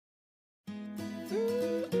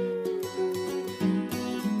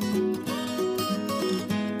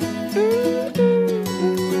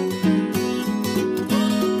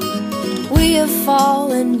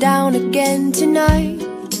night.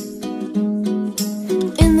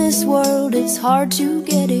 In this world it's hard to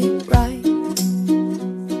get it right.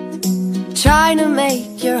 Trying to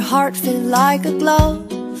make your heart fit like a glove.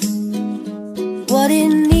 What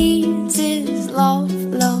it needs is love,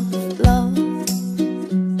 love, love.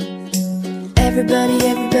 Everybody,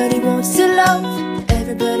 everybody wants to love.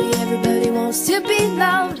 Everybody, everybody wants to be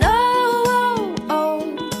loved. Oh, oh,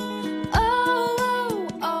 oh, oh,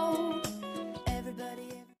 oh, oh. Everybody,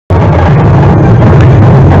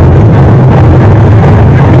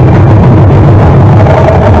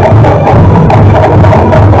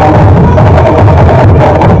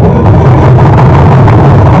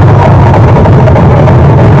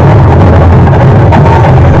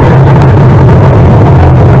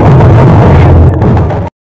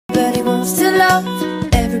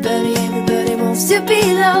 to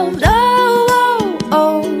be loved. Oh,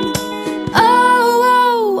 oh,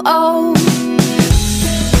 oh, oh, oh.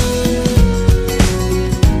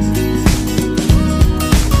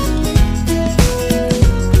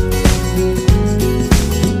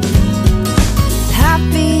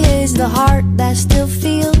 Happy is the heart that still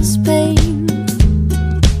feels pain.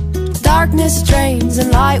 Darkness drains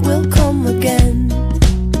and light will come again.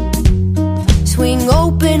 Swing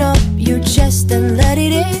open up your chest and let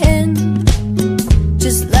it in.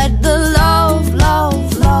 Just let the love,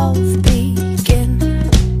 love, love begin.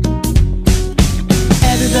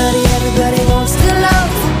 Everybody, everybody wants to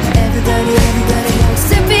love. Everybody, everybody wants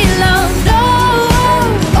to be loved. Oh,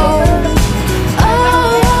 oh, oh,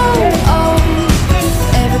 oh, oh.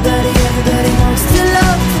 Everybody, everybody wants to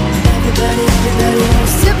love. Everybody, everybody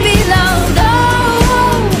wants to be loved. Oh,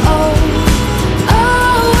 oh, oh,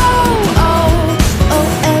 oh, oh, oh.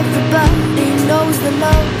 Everybody knows the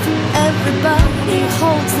love. Everybody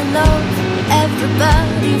holds the love.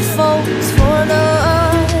 Everybody falls for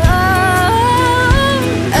love.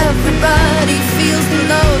 Everybody feels the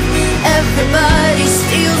love. Everybody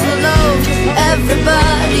steals the love.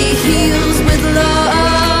 Everybody heals with love.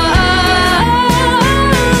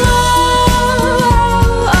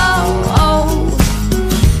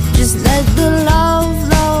 Just let the love,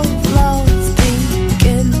 love, love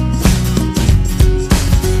begin.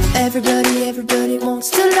 Everybody, everybody wants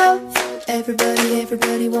to love. Everybody,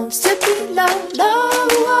 everybody wants to be loved. Oh,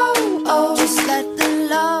 oh, oh. Just let the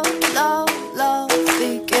love, love, love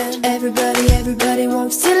begin. Everybody, everybody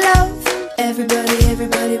wants to love. Everybody,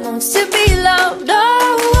 everybody wants to be loved. Oh,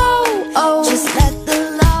 oh, oh. Just let the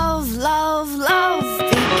love, love, love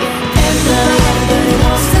begin. Everybody, everybody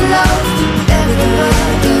wants to love. Everybody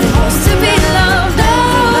wants to be loved. Oh,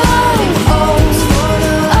 oh, oh,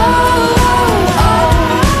 oh, oh.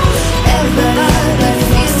 Everybody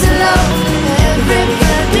needs to love.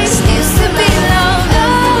 Everybody needs to be loved. Oh,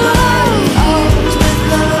 oh, with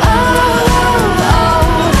love. Oh,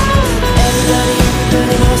 oh. Everybody,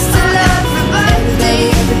 everybody wants to love. Everybody,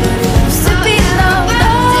 everybody wants to be loved. Oh,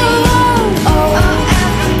 oh, oh,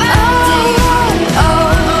 everybody. Oh,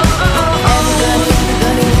 everybody,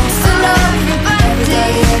 everybody wants to love.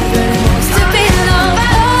 Everybody, everybody wants to be loved.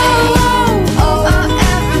 Oh, oh,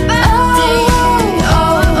 everybody. Oh,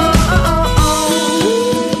 oh, oh, oh.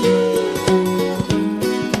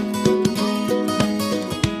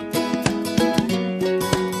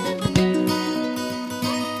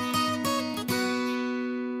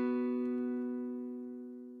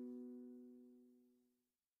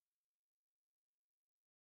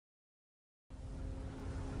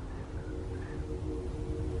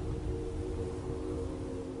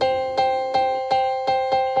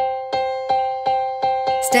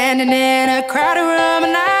 Standing in a crowded room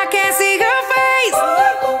and I can't see your face.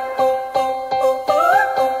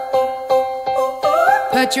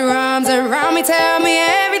 Put your arms around me, tell me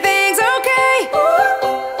everything's okay.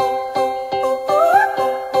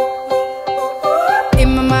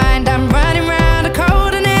 In my mind I'm running round a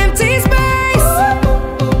cold and empty space.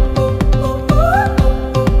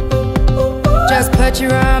 Just put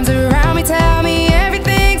your arms around me, tell me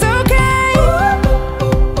everything's okay.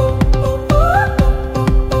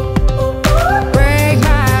 Break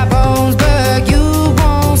my bones, but you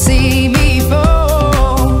won't see me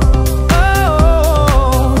fall.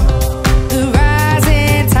 Oh, the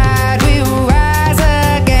rising tide.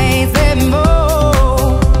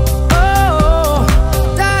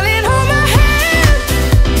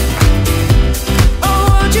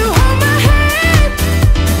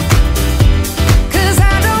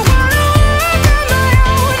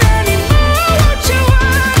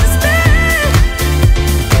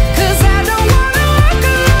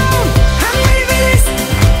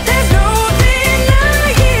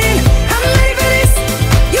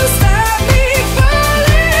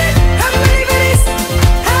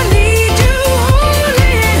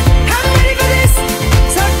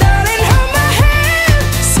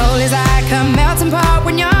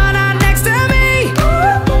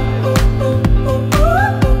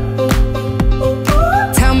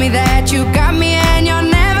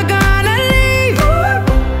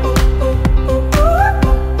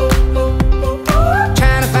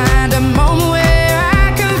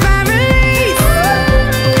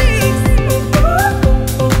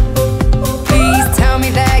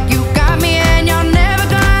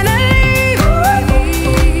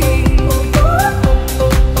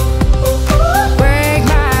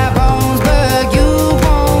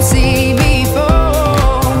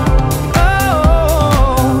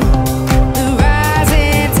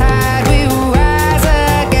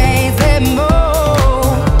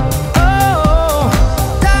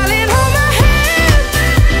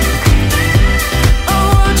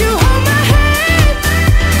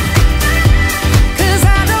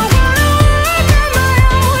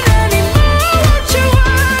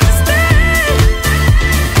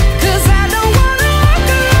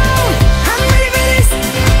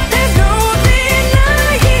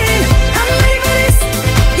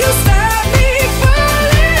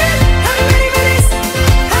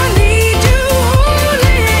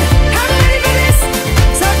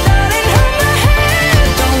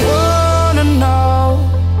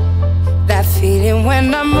 feeling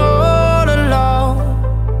when I'm all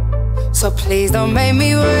alone. So please don't make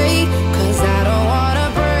me wait, 'cause